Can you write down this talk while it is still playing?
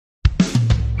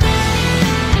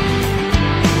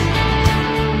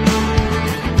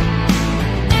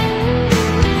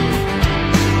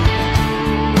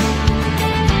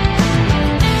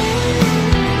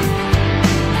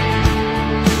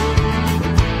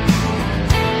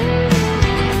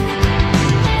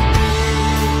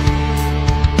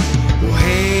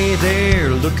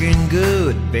looking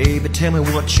good. Baby, tell me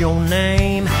what's your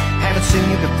name. Haven't seen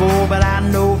you before, but I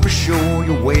know for sure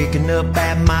you're waking up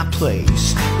at my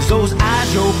place. 'Cause those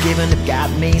eyes you're giving have got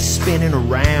me spinning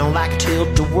around like a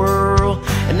tilt-a-whirl.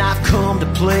 And I've come to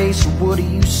play, so what do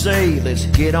you say? Let's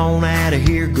get on out of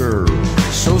here, girl.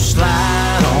 So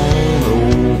slide on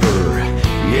over,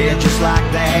 yeah, just like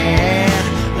that.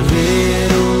 A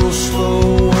little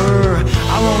slower,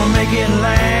 I wanna make it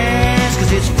last.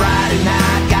 'Cause it's Friday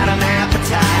night, got an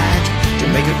appetite to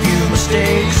make a few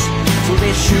mistakes. So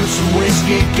let's shoot some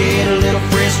whiskey, get a little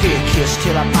frisky, kiss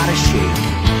till our body shake.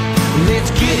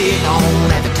 Let's get it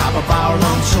on at the top of our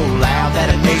lungs, so loud that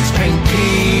it makes pain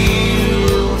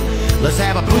peel. Let's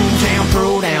have a boomtown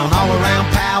throwdown, all around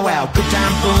powwow, good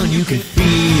time fun you can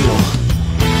feel.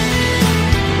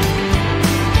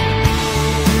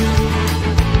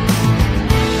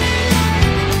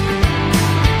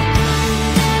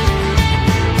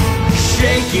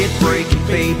 Shake it, break it,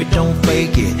 baby, don't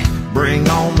fake it. Bring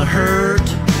on the hurt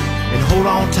and hold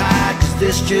on tight, 'cause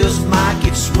this just might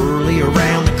get swirly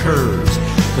around the curves.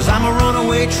 'Cause I'm a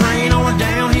runaway train on a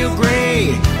downhill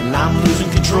grade, and I'm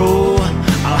losing control.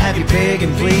 I'll have you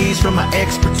begging please for my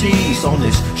expertise on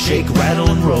this shake, rattle,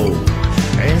 and roll.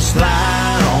 And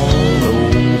slide on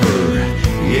over,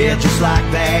 yeah, just like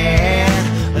that.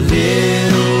 A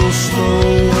little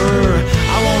slower,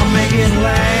 I wanna make it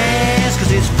last.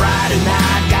 'Cause it's Friday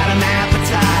night, got an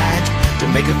appetite to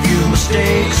make a few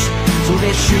mistakes. So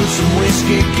let's shoot some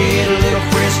whiskey, get a little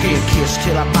frisky, kiss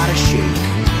till our body shake.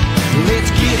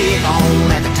 Let's get it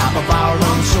on at the top of our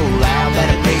lungs, so loud that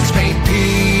it makes pain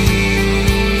peel.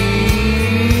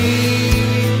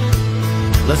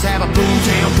 Let's have a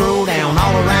boomtown throwdown,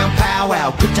 all around powwow,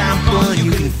 good time fun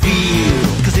you can feel.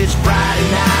 'Cause it's Friday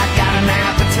night, got an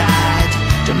appetite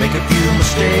to make a few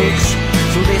mistakes.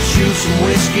 So let's shoot some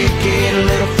whiskey, get a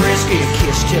little frisky,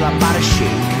 kiss till our body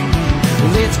shake.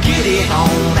 Let's get it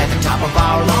on at the top of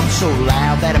our lungs, so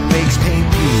loud that it makes pain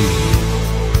peel.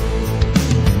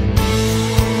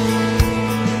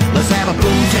 Let's have a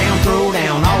boomtown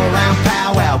throwdown, all around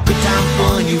powwow, good time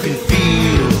fun you can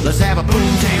feel. Let's have a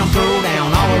boomtown throwdown,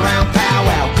 all around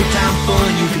powwow, good time fun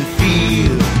you can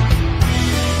feel.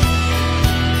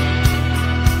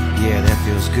 Yeah, that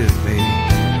feels good, baby.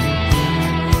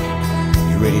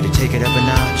 You ready to take it up a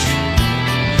notch?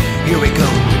 Here we go.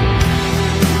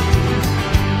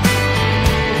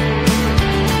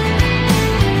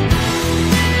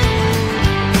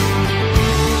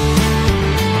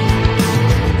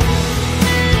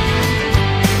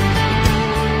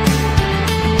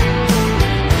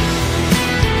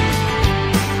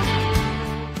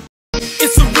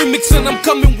 And I'm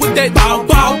coming with that bow,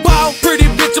 bow, bow. Pretty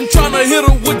bitch, I'm tryna hit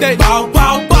her with that bow,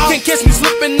 bow, bow. Can't catch me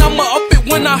slipping, I'ma up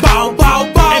it when I bow, bow,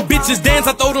 bow. And bitches dance,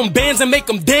 I throw them bands and make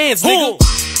them dance, nigga.